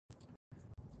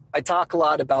I talk a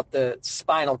lot about the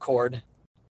spinal cord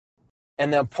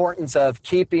and the importance of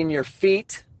keeping your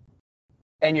feet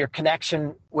and your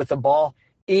connection with the ball,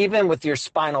 even with your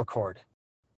spinal cord.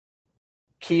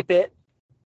 Keep it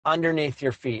underneath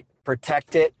your feet.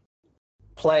 Protect it.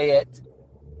 Play it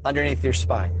underneath your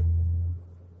spine.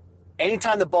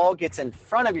 Anytime the ball gets in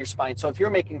front of your spine, so if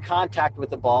you're making contact with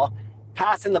the ball,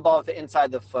 passing the ball with the inside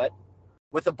of the foot,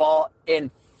 with the ball in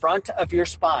front of your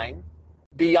spine,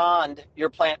 beyond your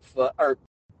plant foot, or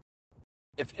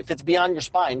if it's beyond your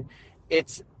spine,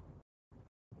 it's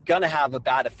going to have a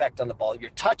bad effect on the ball. Your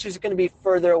touch is going to be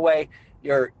further away.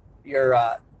 Your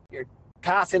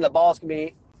passing the ball is going to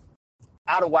be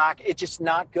out of whack. It's just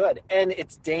not good, and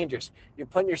it's dangerous. You're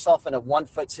putting yourself in a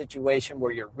 1-foot situation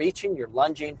where you're reaching, you're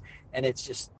lunging, and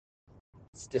it's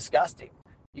disgusting.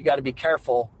 You got to be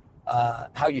careful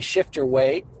how you shift your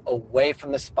weight away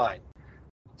from the spine.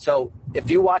 So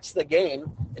if you watch the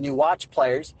game and you watch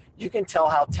players, you can tell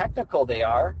how technical they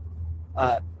are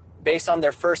based on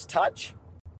their first touch,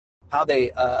 how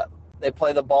they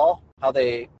play the ball, how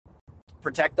they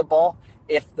protect the ball.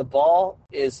 If the ball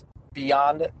is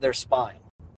beyond their spine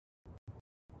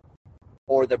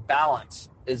or their balance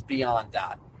is beyond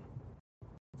that,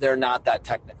 they're not that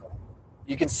technical.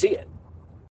 You can see it.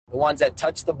 The ones that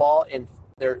touch the ball in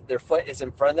their foot is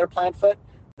in front of their plant foot,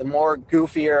 the more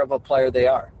goofier of a player they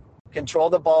are. Control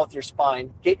the ball with your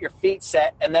spine, get your feet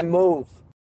set, and then move.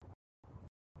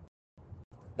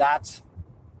 That's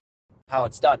how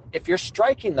it's done. If you're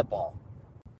striking the ball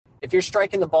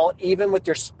even with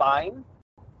your spine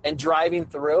and driving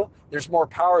through, there's more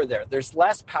power there. There's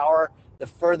less power the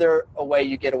further away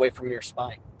you get away from your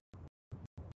spine.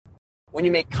 When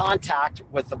you make contact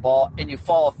with the ball and you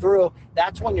follow through,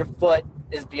 that's when your foot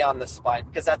is beyond the spine,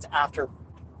 because that's after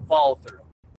follow through.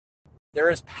 There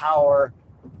is power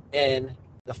in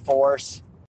the force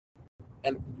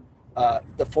and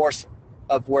the force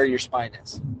of where your spine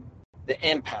is. The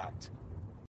impact.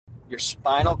 Your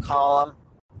spinal column,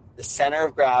 the center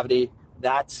of gravity,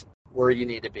 that's where you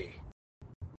need to be.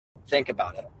 Think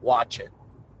about it. Watch it.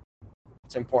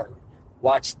 It's important.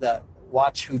 Watch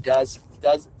who does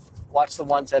watch the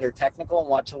ones that are technical and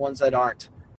watch the ones that aren't,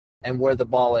 and where the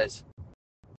ball is.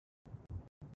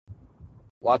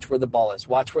 Watch where the ball is.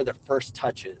 Watch where the first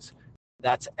touch is.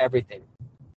 That's everything.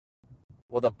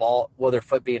 Will their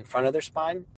foot be in front of their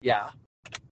spine? Yeah.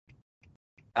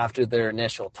 After their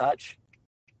initial touch.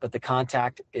 But the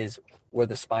contact is where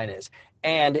the spine is.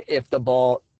 And if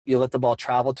you let the ball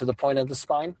travel to the point of the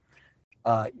spine,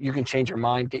 you can change your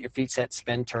mind, get your feet set,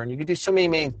 spin, turn. You can do so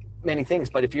many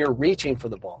things. But if you're reaching for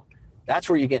the ball, that's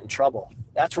where you get in trouble.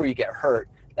 That's where you get hurt.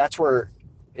 That's where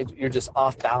you're just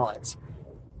off balance.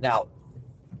 Now,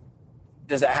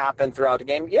 does it happen throughout the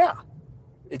game? Yeah.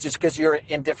 It's just because you're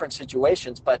in different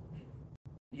situations, but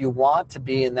you want to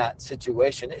be in that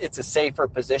situation. It's a safer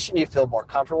position. You feel more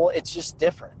comfortable. It's just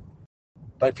different.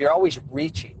 But if you're always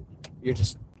reaching, you're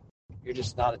just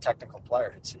not a technical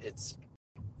player. It's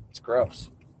gross.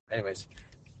 Anyways,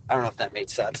 I don't know if that made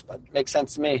sense, but it makes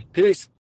sense to me. Peace.